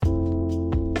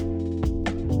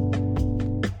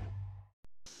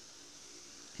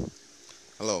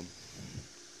Hello,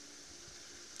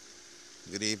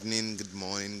 good evening, good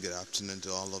morning, good afternoon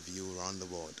to all of you around the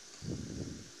world.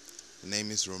 My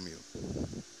name is Romeo.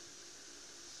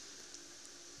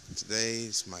 Today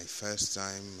is my first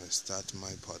time I start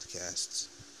my podcast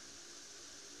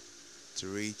to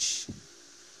reach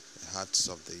the hearts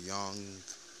of the young,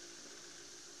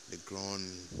 the grown,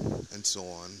 and so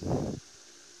on.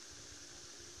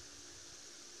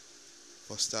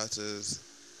 For starters,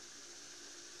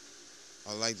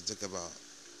 I'd like to talk about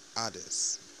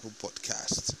others who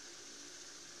podcast.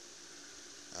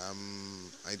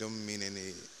 I don't mean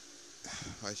any,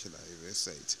 how should I even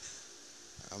say it?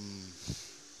 Um,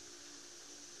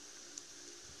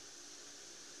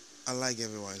 I like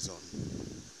everyone's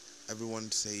on.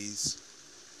 Everyone says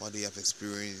what they have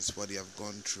experienced, what they have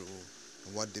gone through,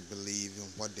 and what they believe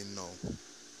and what they know.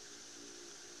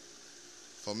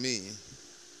 For me,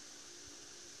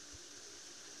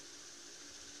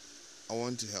 I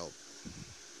want to help.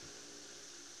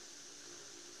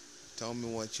 Tell me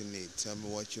what you need. Tell me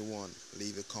what you want.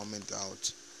 Leave a comment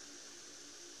out.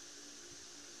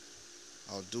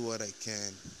 I'll do what I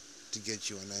can to get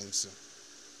you an answer.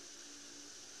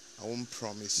 I won't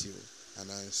promise you an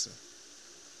answer,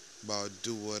 but I'll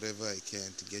do whatever I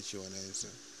can to get you an answer.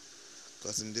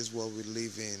 Because in this world we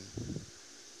live in,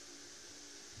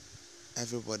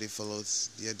 everybody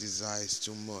follows their desires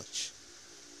too much.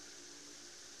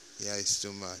 Yeah, it's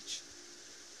too much.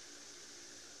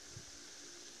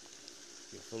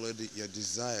 You follow your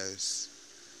desires,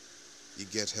 you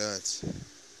get hurt,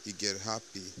 you get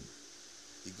happy,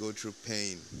 you go through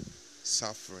pain,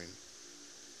 suffering,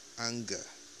 anger,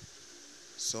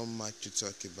 so much to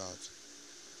talk about.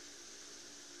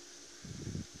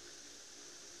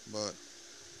 But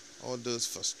all those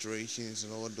frustrations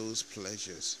and all those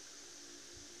pleasures,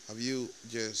 have you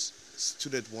just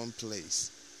stood at one place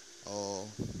or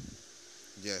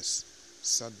just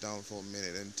sat down for a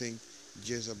minute and think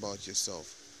just about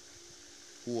yourself?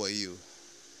 Who are you?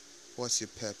 What's your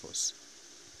purpose?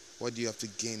 What do you have to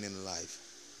gain in life?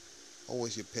 What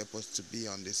was your purpose to be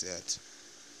on this earth?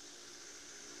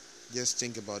 Just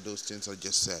think about those things I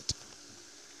just said.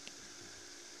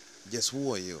 Just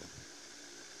who are you?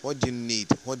 What do you need?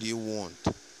 What do you want?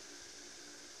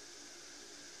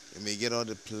 You may get all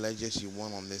the pleasures you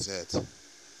want on this earth,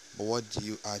 but what do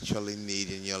you actually need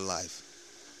in your life?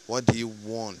 What do you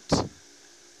want?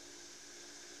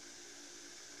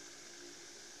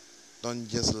 Don't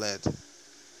just let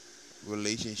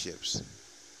relationships,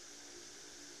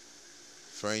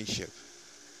 friendship,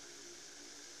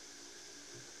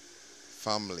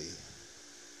 family,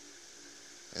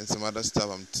 and some other stuff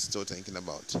I'm still thinking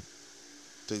about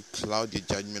to cloud your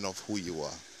judgment of who you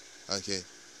are. Okay?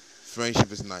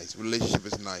 Friendship is nice. Relationship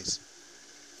is nice.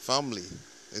 Family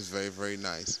is very, very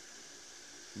nice.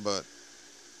 But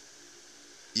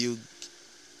you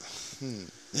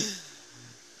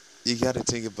you got to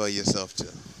think about yourself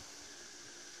too.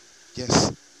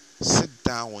 Just sit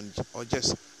down or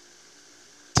just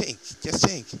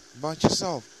think about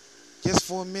yourself just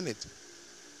for a minute.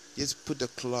 Just put the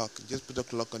clock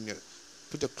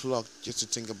put the clock just to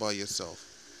think about yourself.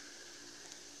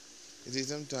 You see,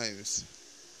 sometimes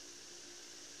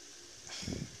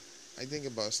I think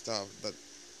about stuff that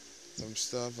some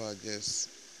stuff are just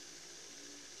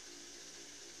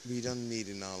we don't need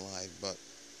in our life, but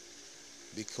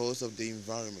because of the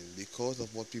environment, because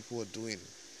of what people are doing,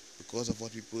 because of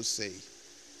what people say,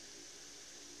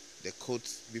 the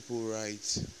quotes people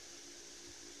write,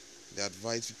 the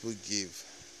advice people give.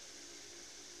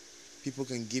 People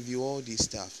can give you all these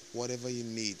stuff, whatever you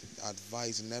need,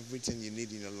 advice and everything you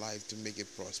need in your life to make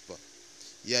it prosper.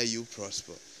 Yeah, you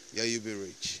prosper. Yeah, you be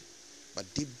rich.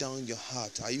 But deep down in your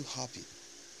heart, are you happy?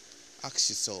 Ask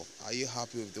yourself, are you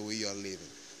happy with the way you are living?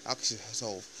 Ask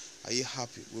yourself, are you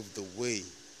happy with the way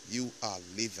you are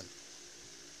living?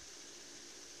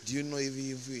 Do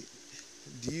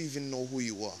you even know who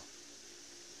you are?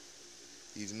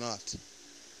 You do not.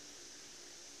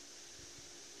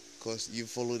 Because you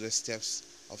follow the steps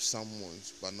of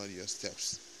someone's, but not your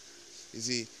steps. You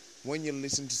see, when you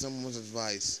listen to someone's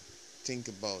advice, think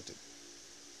about it.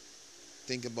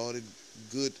 Think about it,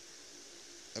 good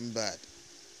and bad,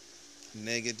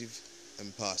 negative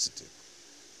and positive.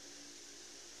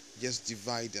 Just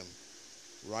divide them.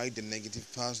 Write the negative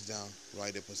pass down,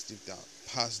 write the positive down,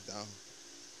 pass down,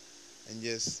 and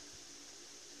just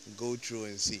go through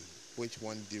and see which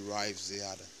one derives the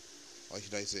other. Or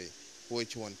should I say,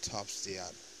 which one tops the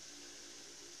other.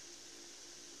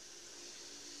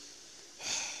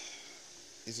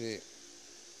 You see,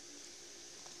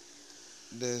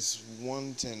 there's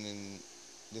one thing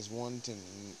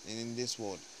in this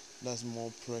world that's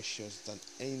more precious than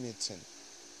anything,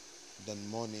 than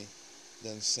money,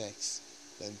 than sex,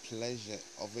 than pleasure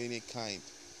of any kind,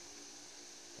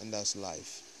 and that's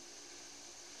life.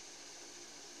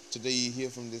 Today you hear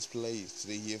from this place,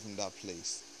 today you hear from that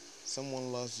place.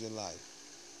 Someone lost your life,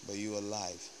 but you're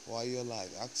alive. Why are you alive?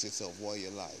 Ask yourself why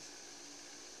you're alive.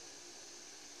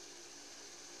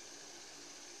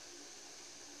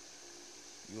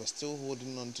 You are still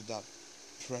holding on to that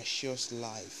precious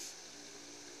life.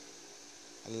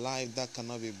 A life that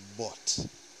cannot be bought.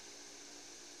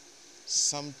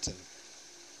 Something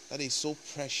that is so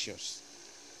precious.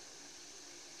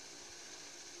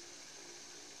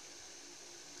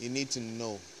 You need to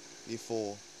know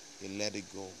before you let it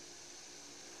go.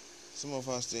 Some of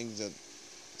us think that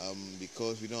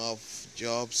because we don't have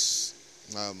jobs,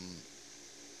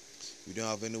 we don't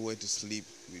have anywhere to sleep,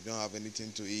 we don't have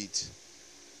anything to eat,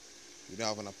 we don't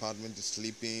have an apartment to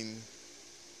sleep in,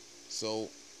 so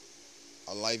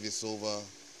our life is over.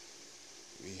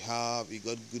 We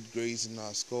got good grades in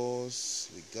our scores,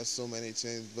 we got so many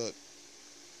things, but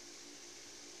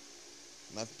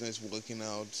nothing is working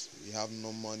out. We have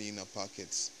no money in our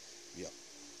pockets.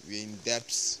 We're in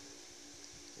debts,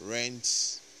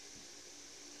 rent.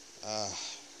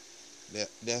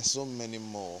 There are so many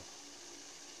more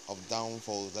of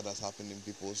downfalls that has happened in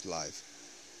people's life.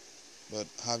 But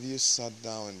have you sat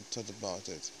down and thought about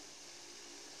it?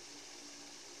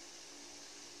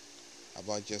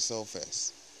 About yourself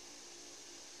first.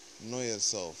 Know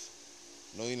yourself.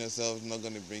 Knowing yourself is not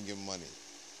going to bring you money,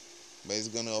 but it's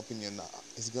going to open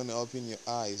your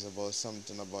eyes about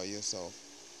something about yourself.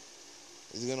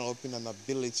 It's going to open an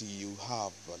ability you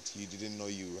have but you didn't know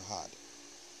you had.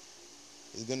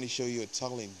 It's going to show you a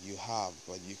talent you have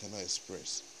but you cannot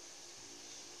express.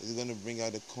 It's going to bring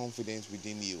out the confidence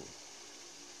within you.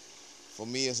 For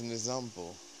me, as an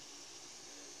example,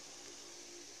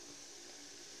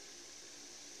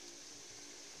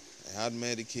 I had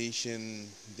medication,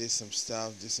 did some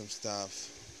stuff,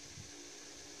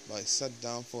 but I sat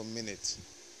down for a minute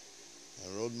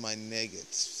and wrote my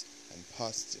negatives and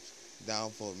positive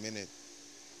down for a minute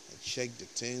and checked the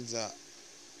things that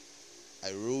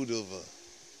I wrote over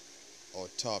or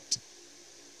topped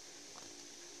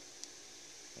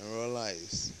and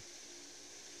realized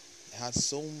I had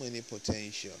so many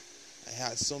potential. I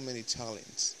had so many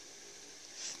talents.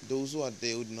 Those who are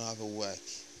there who do not have a work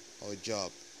or a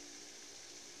job,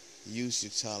 use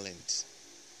your talent.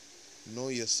 Know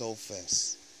yourself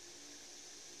first.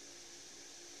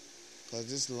 Because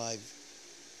this life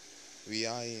we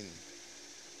are in,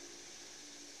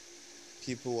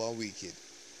 people are wicked.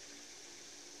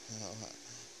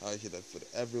 How should I put it?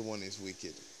 Everyone is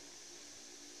wicked.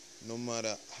 No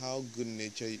matter how good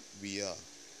natured we are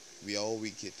all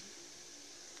wicked.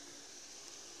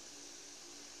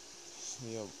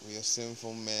 We are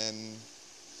sinful men.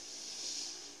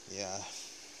 Yeah.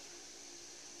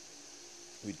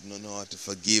 We do not know how to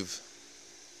forgive.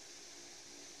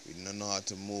 We do not know how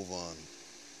to move on.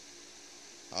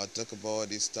 I'll talk about all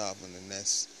this stuff on the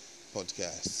next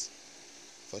podcast.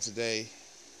 For today,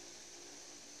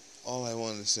 all I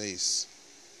want to say is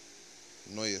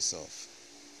know yourself.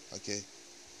 Okay?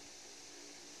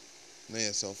 Know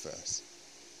yourself first.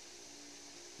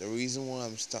 The reason why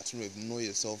I'm starting with know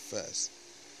yourself first.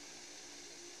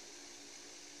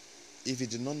 If you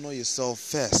do not know yourself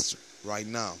first right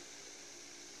now,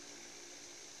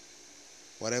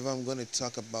 whatever I'm going to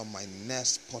talk about my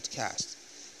next podcast,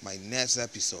 my next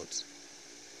episode,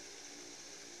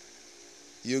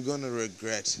 you're going to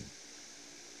regret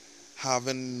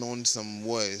having known some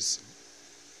words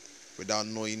without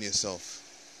knowing yourself.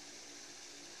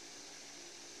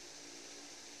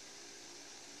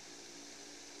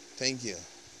 Thank you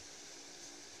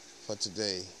for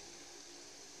today.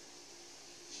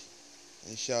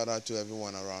 And shout out to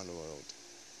everyone around the world.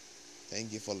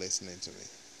 Thank you for listening to me.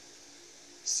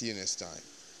 See you next time.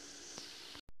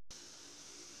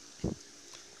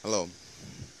 Hello.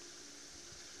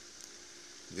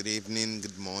 Good evening,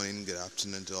 good morning, good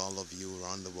afternoon to all of you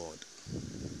around the world.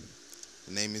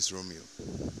 The name is Romeo.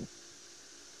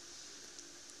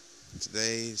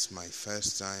 Today is my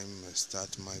first time I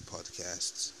start my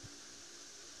podcast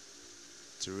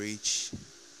to reach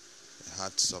the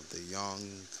hearts of the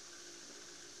young,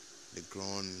 the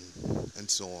grown, and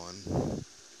so on.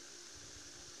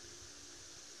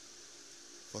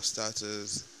 For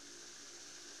starters,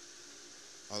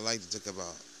 I'd like to talk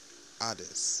about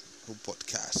others who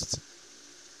podcast.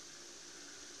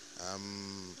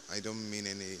 I don't mean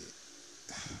any,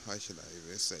 how should I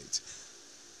even say it?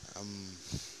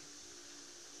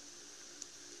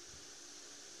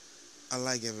 I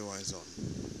like everyone's on.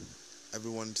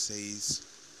 Everyone says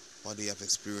what they have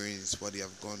experienced, what they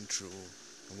have gone through,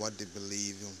 and what they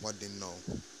believe and what they know.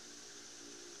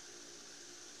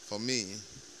 For me,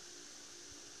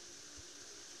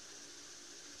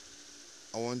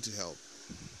 I want to help.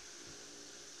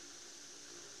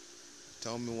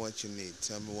 Tell me what you need.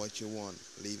 Tell me what you want.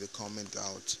 Leave a comment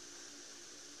out.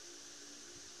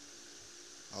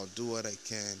 I'll do what I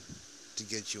can to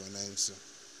get you an answer.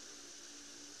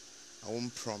 I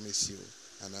won't promise you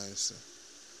an answer,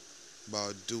 but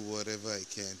I'll do whatever I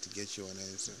can to get you an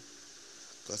answer.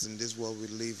 Because in this world we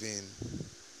live in,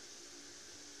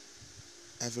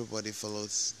 everybody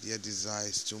follows their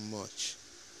desires too much.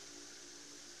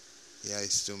 Yeah,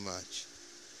 it's too much.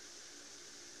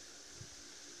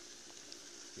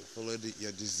 You follow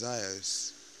your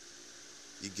desires,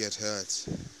 you get hurt,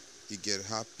 you get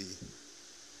happy,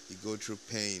 you go through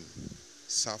pain,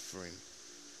 suffering,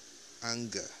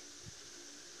 anger,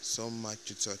 so much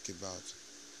to talk about.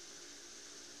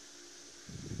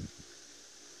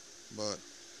 But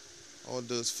all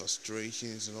those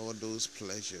frustrations and all those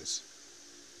pleasures,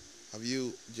 have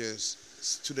you just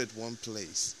stood at one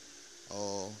place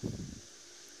or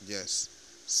just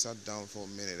sat down for a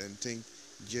minute and think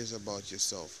just about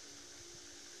yourself?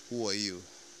 Who are you?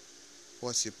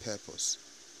 What's your purpose?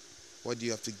 What do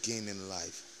you have to gain in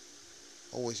life?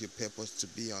 What was your purpose to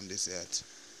be on this earth?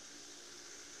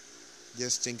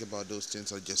 Just think about those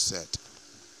things I just said.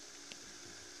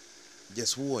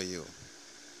 Just who are you?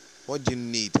 What do you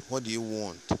need? What do you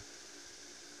want?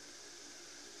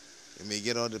 You may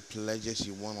get all the pleasures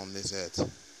you want on this earth,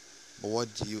 but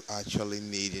what do you actually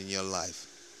need in your life?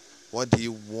 What do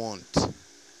you want?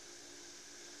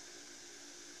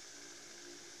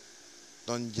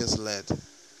 Don't just let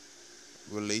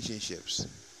relationships,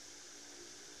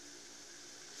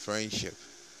 friendship,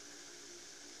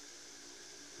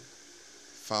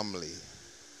 family,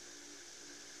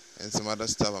 and some other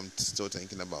stuff I'm still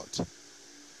thinking about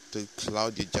to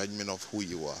cloud your judgment of who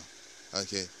you are.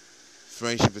 Okay?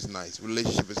 Friendship is nice.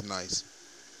 Relationship is nice.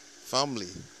 Family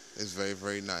is very,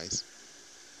 very nice.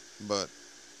 But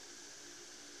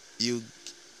you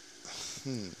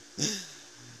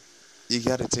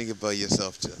gotta think about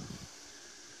yourself too.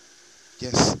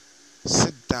 Just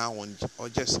sit down or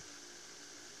just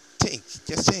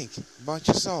think about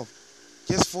yourself.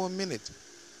 Just for a minute.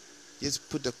 Just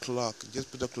put the clock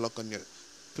just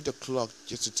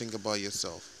to think about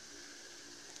yourself.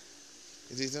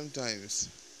 You see, sometimes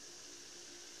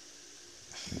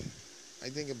I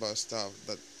think about stuff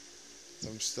that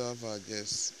some stuff are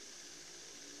just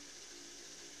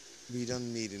we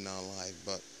don't need in our life,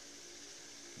 but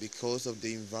because of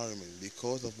the environment,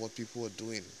 because of what people are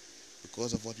doing,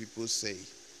 because of what people say,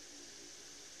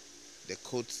 the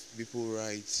quotes people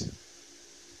write,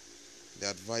 the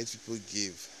advice people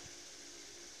give,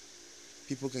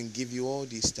 people can give you all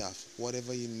these stuff,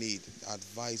 whatever you need,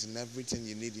 advice and everything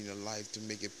you need in your life to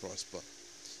make it prosper.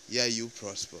 Yeah, you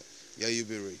prosper. Yeah, you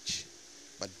be rich.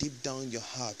 But deep down in your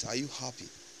heart, are you happy?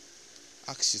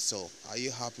 Ask yourself, are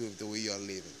you happy with the way you are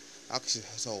living? Ask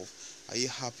yourself, are you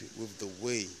happy with the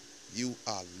way you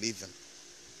are living?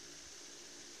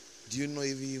 Do you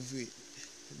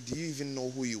even know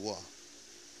who you are?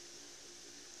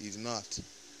 You do not.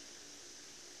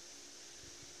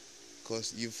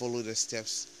 Because you follow the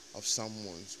steps of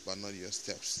someone's, but not your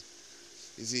steps.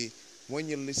 You see, when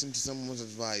you listen to someone's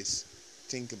advice,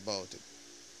 think about it.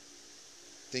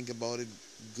 Think about it,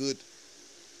 good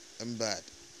and bad,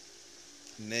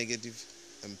 negative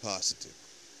and positive.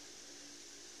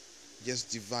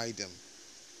 Just divide them.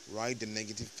 Write the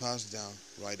negative pass down,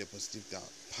 write the positive down,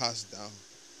 pass down,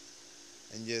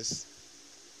 and just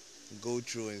go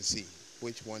through and see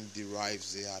which one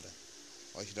derives the other.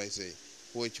 Or should I say,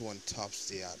 which one tops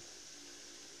the other.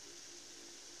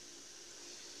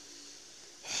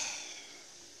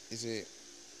 You see,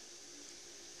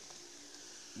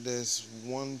 there's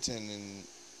one thing in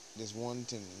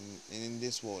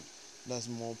this world that's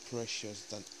more precious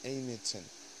than anything,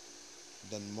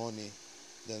 than money,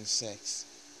 than sex,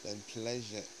 than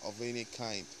pleasure of any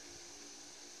kind,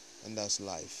 and that's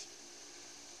life.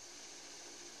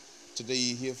 Today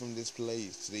you hear from this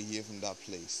place, today you hear from that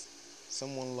place.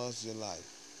 Someone lost your life,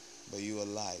 but you're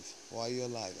alive. Why are you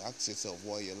alive? Ask yourself,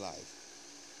 why are you alive?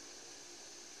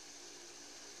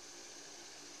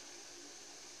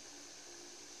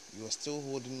 You are still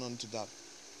holding on to that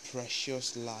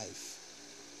precious life.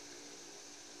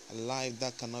 A life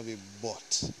that cannot be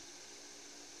bought.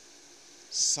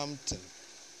 Something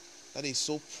that is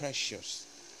so precious.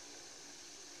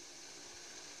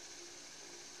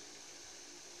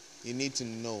 You need to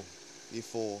know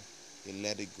before you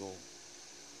let it go.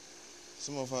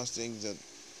 Some of us think that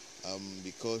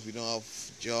because we don't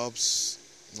have jobs,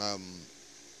 um,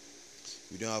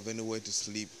 we don't have anywhere to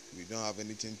sleep, we don't have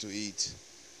anything to eat,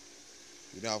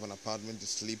 we don't have an apartment to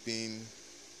sleep in.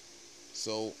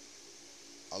 So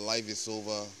our life is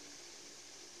over.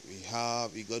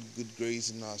 We got good grades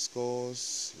in our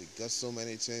scores, we got so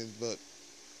many things, but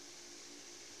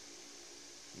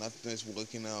nothing is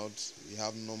working out. We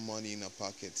have no money in our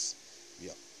pockets.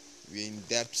 We're in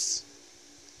debts,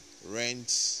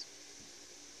 rent.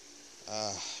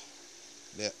 Uh,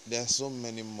 there are so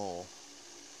many more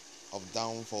of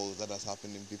downfalls that has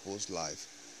happened in people's life.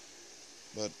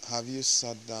 But have you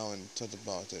sat down and thought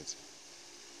about it?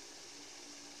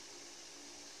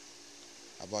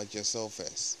 About yourself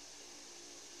first.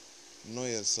 Know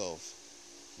yourself.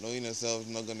 Knowing yourself is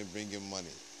not going to bring you money,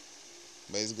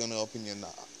 but it's going to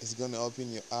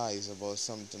open your eyes about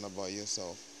something about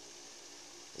yourself.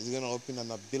 It's going to open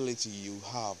an ability you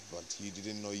have but you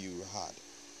didn't know you had.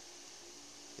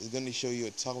 It's going to show you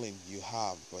a talent you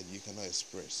have but you cannot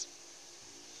express.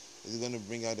 It's going to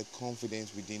bring out the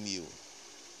confidence within you.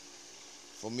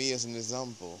 For me, as an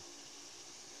example,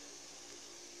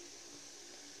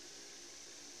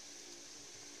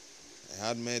 I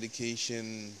had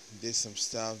medication, did some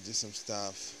stuff,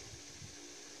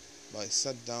 but I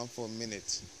sat down for a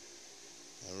minute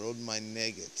and wrote my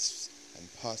negatives and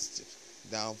positive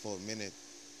down for a minute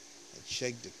and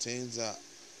checked the things that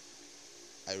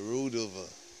I wrote over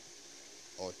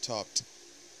or topped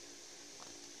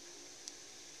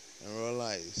and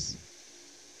realized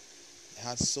I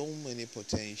had so many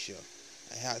potential.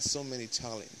 I had so many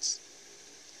talents.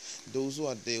 Those who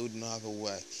are there who do not have a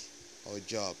work or a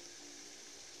job,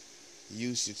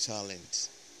 use your talent.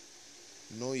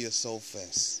 Know yourself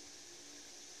first.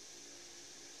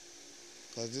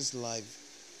 Because this life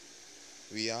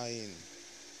we are in,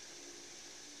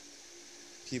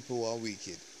 people are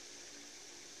wicked.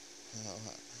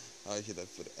 How should I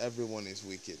put it? Everyone is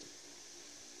wicked.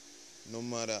 No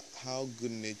matter how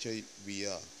good natured we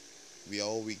are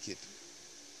all wicked.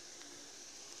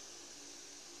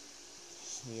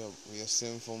 We are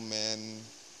sinful men.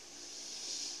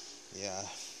 Yeah.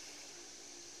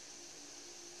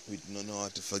 We do not know how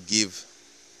to forgive.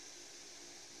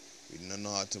 We do not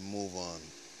know how to move on.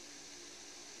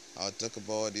 I'll talk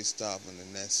about all this stuff in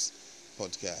the next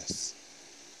podcast.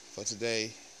 For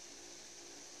today,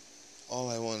 all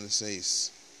I want to say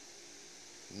is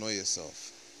know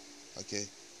yourself. Okay?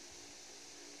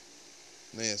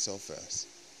 Know yourself first.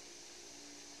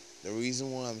 The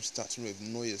reason why I'm starting with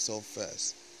know yourself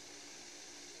first.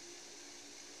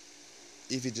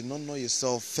 If you do not know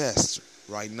yourself first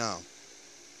right now,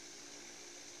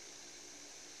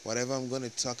 whatever I'm going to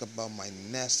talk about my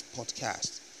next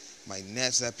podcast, my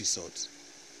next episode,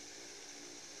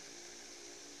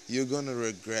 you're going to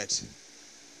regret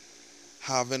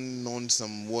having known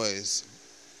some words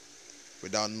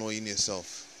without knowing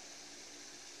yourself.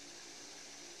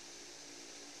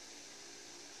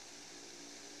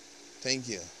 Thank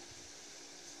you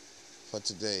for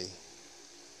today.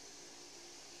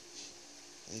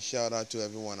 And shout out to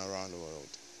everyone around the world.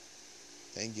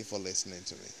 Thank you for listening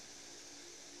to me.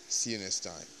 See you next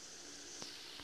time.